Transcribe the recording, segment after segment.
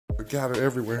I got it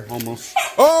everywhere, almost.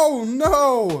 Oh,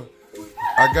 no!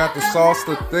 I got the sauce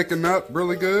to thicken up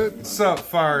really good. What's up,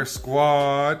 Fire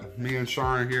Squad? Me and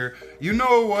Sean here. You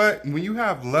know what? When you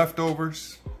have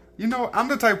leftovers, you know, I'm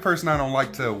the type of person I don't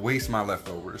like to waste my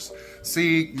leftovers.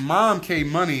 See, Mom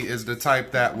Kmoney is the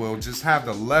type that will just have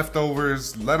the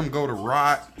leftovers, let them go to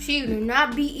rot. She will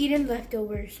not be eating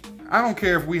leftovers. I don't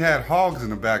care if we had hogs in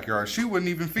the backyard. She wouldn't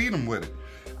even feed them with it.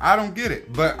 I don't get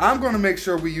it, but I'm gonna make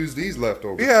sure we use these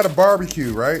leftovers. We had a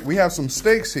barbecue, right? We have some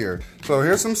steaks here. So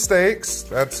here's some steaks.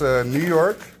 That's New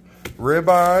York,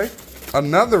 ribeye,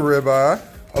 another ribeye,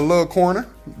 a little corner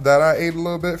that I ate a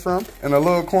little bit from, and a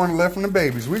little corner left from the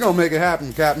babies. We're gonna make it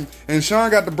happen, Captain. And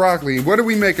Sean got the broccoli. What are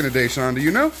we making today, Sean? Do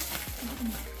you know?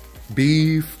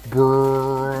 Beef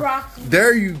broccoli.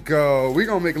 There you go. We're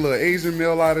gonna make a little Asian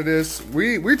meal out of this.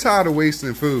 We're tired of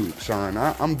wasting food, Sean.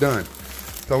 I'm done.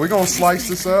 So we're gonna slice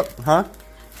this up, huh?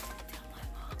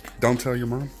 Don't tell your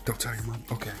mom. Don't tell your mom.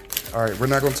 Okay. All right, we're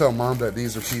not gonna tell Mom that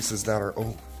these are pieces that are,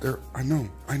 oh, they're, I know.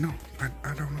 I don't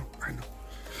know. I know.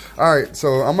 All right,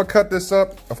 so I'm gonna cut this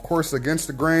up, of course, against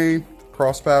the grain,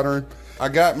 cross pattern. I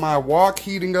got my wok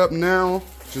heating up now,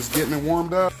 just getting it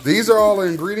warmed up. These are all the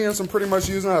ingredients I'm pretty much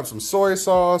using. I have some soy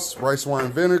sauce, rice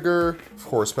wine vinegar, of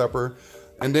course, pepper,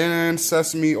 and then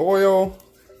sesame oil,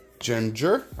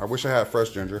 ginger. I wish I had fresh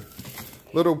ginger.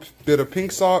 Little bit of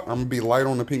pink salt. I'm gonna be light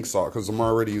on the pink salt because I'm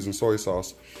already using soy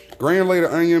sauce. Granulated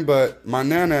onion, but my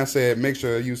nana said make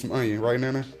sure I use some onion, right,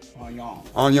 Nana?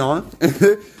 Onion.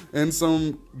 And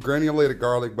some granulated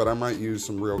garlic, but I might use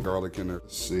some real garlic in there.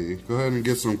 Let's see. Go ahead and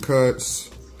get some cuts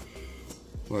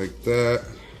like that.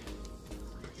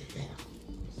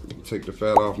 Take the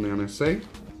fat off, Nana. Say.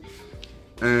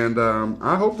 And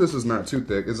I hope this is not too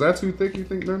thick. Is that too thick, you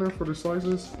think, Nana, for the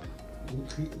slices?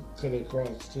 Cut it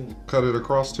across too. Cut it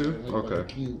across too?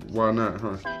 Okay. Why not,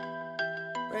 huh?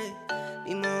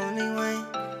 Be my only way,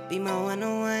 be my one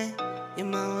away, you're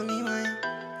my only way,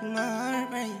 be my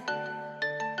heartbreak.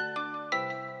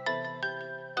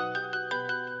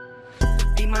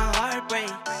 Be my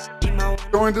heartbreak, be my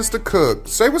one. Joined us to cook.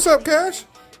 Say what's up, Cash.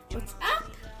 What's up?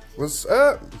 What's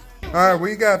up? All right,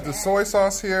 we got the soy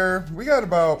sauce here. We got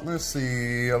about, let's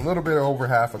see, a little bit over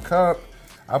half a cup.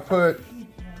 I put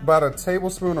about a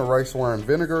tablespoon of rice wine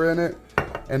vinegar in it.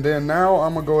 And then now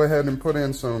I'm gonna go ahead and put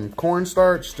in some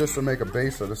cornstarch just to make a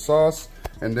base of the sauce.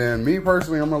 And then me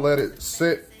personally, I'm gonna let it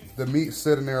sit, the meat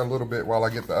sit in there a little bit while I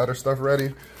get the other stuff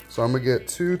ready. So I'm gonna get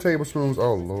 2 tablespoons.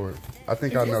 Oh Lord, I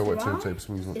think I know what 2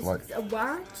 tablespoons look like. A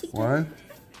wine chicken? One?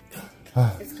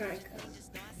 It's kind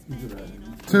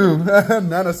of 2.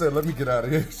 Nana said, let me get out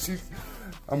of here.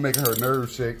 I'm making her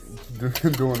nerves shake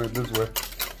doing it this way.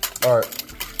 All right.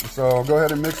 So go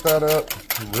ahead and mix that up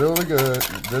really good.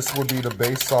 This will be the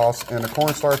base sauce. And the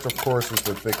cornstarch, of course, is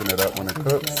to thicken it up when it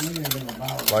cooks.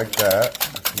 Like that.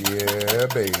 Yeah,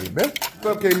 baby. What's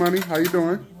up, Kmoney? How you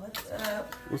doing? What's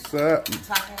up? What's up? I'm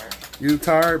tired. You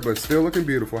tired, but still looking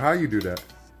beautiful. How you do that?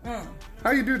 How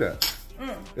you do that?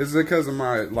 Is it because of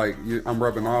my, like, I'm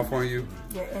rubbing off on you?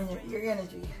 Your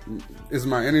energy. Is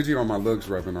my energy or my looks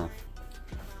rubbing off?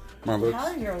 My looks?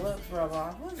 How do your looks rub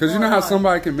off? Because you know how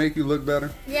somebody can make you look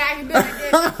better? Yeah, you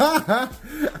better.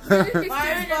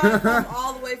 Why is come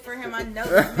all the way for him? I know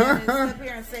this man is up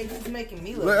here and say he's making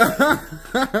me look better.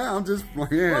 I'm just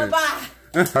playing. Well, bye.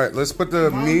 All right, let's put the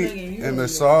meat and the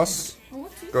sauce.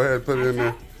 Go ahead, put it in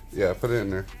there. Yeah, put it in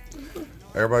there.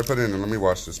 Everybody put it in there. Let me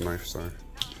wash this knife, sorry.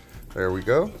 There we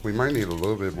go. We might need a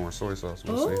little bit more soy sauce.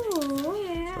 We'll see. Oh,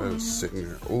 yeah. Let it sit in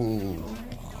there. Ooh.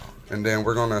 And then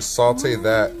we're gonna saute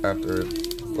that after.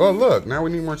 Oh, look, now we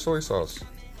need more soy sauce.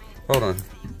 Hold on.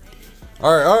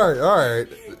 All right.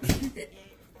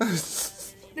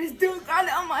 This dude got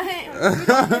it on my hand.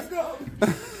 Let's go.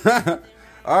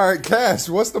 All right, Cash,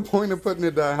 what's the point of putting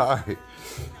it that high?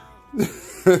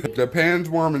 The pan's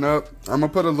warming up. I'm gonna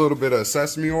put a little bit of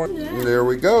sesame oil. Yeah. There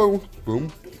we go.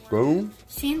 Boom, boom.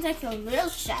 Seems like a real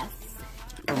chef.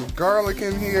 Some garlic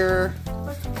in here.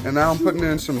 And now I'm putting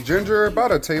in some ginger,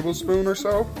 about a tablespoon or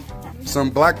so.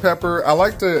 Some black pepper. I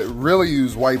like to really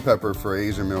use white pepper for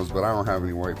Asian meals, but I don't have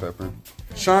any white pepper.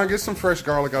 Sean, get some fresh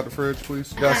garlic out the fridge,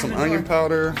 please. Got some onion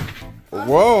powder.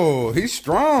 Whoa, he's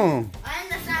strong.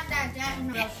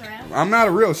 I'm not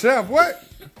a real chef. What?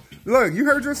 Look, you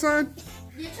heard your son?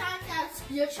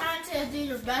 You're trying to do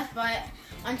your best, but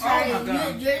I'm telling you,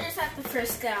 you're just at the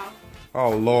first scale.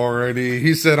 Oh, Lordy.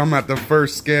 He said I'm at the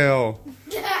first scale.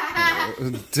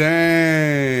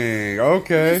 Dang.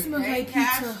 Okay. It smells like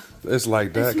pizza. It's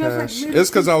like that, Cash. It's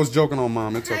because I was joking on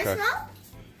Mom. It's okay.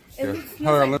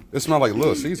 Yeah. It smells like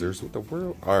Little Caesars. What the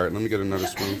world? All right, let me get another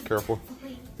spoon. Careful.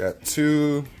 Got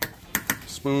 2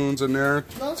 spoons in there.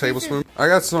 Tablespoon. I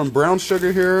got some brown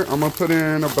sugar here. I'm gonna put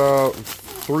in about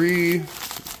three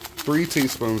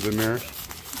teaspoons in there.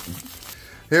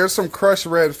 Here's some crushed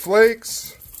red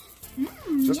flakes.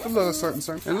 Just a little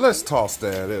something. And let's toss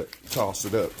that up. Toss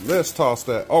it up. Let's toss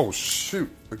that. Oh shoot.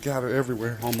 I got it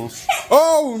everywhere almost.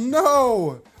 Oh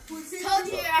no! Told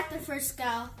you you're at the first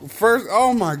scale. First,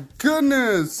 oh my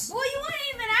goodness. Well, you weren't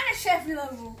even at a chef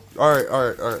level. Alright,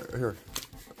 here.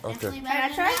 Okay. Can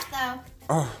I try?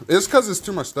 Oh, it's because there's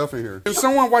too much stuff in here. Can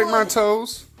someone wipe my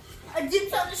toes? A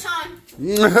deep toe to Sean.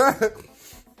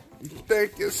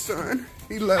 Thank you, son.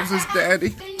 He loves his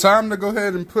daddy. Time to go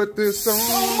ahead and put this on.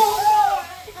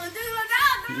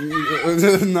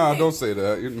 Nah, don't say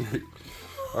that.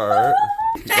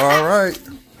 Alright.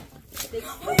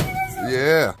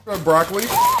 Yeah. Broccoli.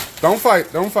 Don't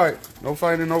fight. No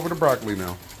fighting over the broccoli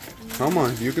now. Come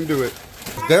on, you can do it.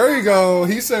 There you go.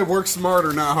 He said work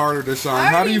smarter, not harder, Deshaun.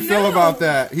 How do you feel about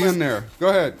that? He in there. Go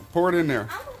ahead. Pour it in there.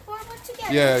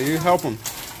 Yeah, you help him.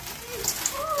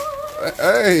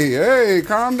 Hey,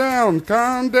 calm down.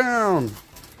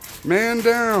 Man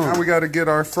down. Now we got to get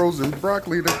our frozen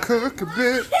broccoli to cook a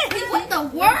bit. What the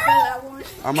world?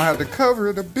 I'm going to have to cover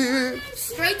it a bit.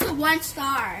 Straight to 1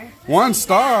 star. 1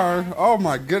 star? Oh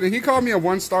my goodness. He called me a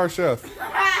 1-star chef.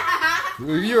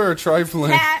 You're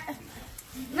trifling.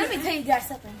 Let me tell you guys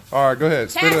something. All right, go ahead.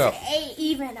 Spit it out. Ain't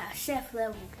even at chef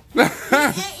level. He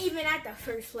ain't even at the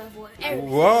first level.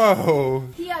 Whoa.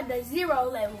 He at the 0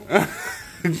 level.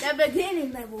 The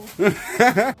beginning level.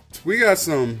 We got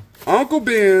some Uncle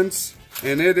Ben's,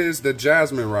 and it is the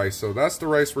jasmine rice. So that's the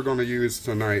rice we're going to use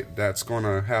tonight. That's going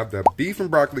to have the beef and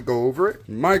broccoli go over it.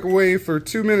 Microwave for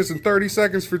 2 minutes and 30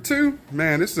 seconds for 2.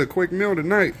 Man, this is a quick meal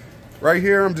tonight. Right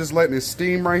here, I'm just letting it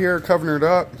steam right here, covering it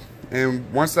up.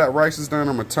 And once that rice is done,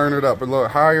 I'm going to turn it up a little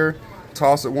higher,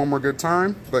 toss it one more good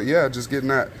time. But yeah, just getting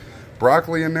that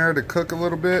broccoli in there to cook a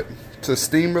little bit, to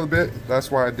steam a bit. That's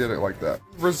why I did it like that.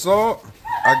 Result,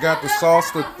 I got the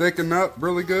sauce to thicken up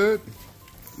really good.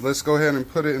 Let's go ahead and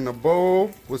put it in a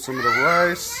bowl with some of the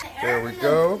rice. There we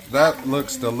go. That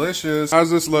looks delicious. How's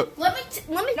this look? Let me.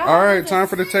 All right, time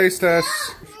for the taste test.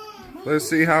 Let's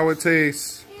see how it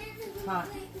tastes. Hot.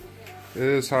 It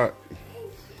is hot.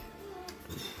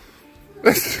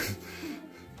 It's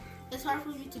hard for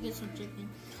me to get some chicken.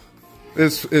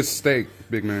 It's steak,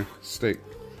 big man. Steak.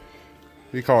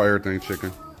 You call everything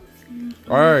chicken.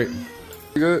 Alright.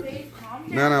 Good.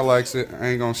 Nana likes it. I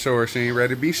ain't gonna show her. She ain't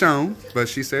ready to be shown. But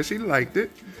she said she liked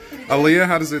it. Eliott,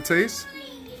 how does it taste?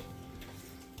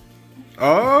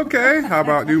 Oh, okay. How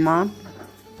about you, Mom?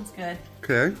 It's good.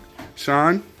 Okay.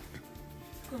 Sean?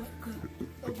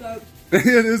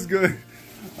 It is good.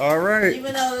 All right.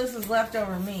 Even though this is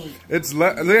leftover meat.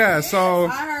 Yeah, so.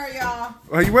 I heard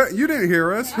y'all. You didn't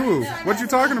hear us? Who? What you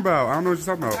talking about? I don't know what you're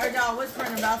talking I about. heard y'all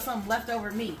whispering about some leftover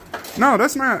meat. No,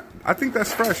 that's not. I think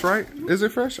that's fresh, right? Is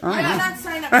it fresh? I I don't did know. not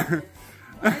sign up for it.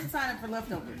 I didn't sign up for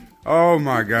leftovers. Oh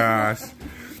my gosh.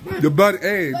 But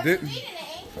hey,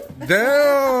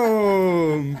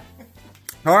 damn.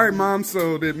 All right, Mom.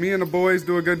 So did me and the boys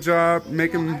do a good job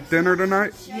making dinner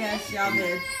tonight? Yes, y'all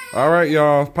did. All right,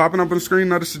 y'all. Popping up on the screen,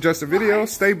 another suggested video.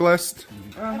 Stay blessed.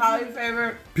 Holly's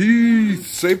favorite. Peace.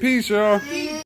 Say peace, y'all.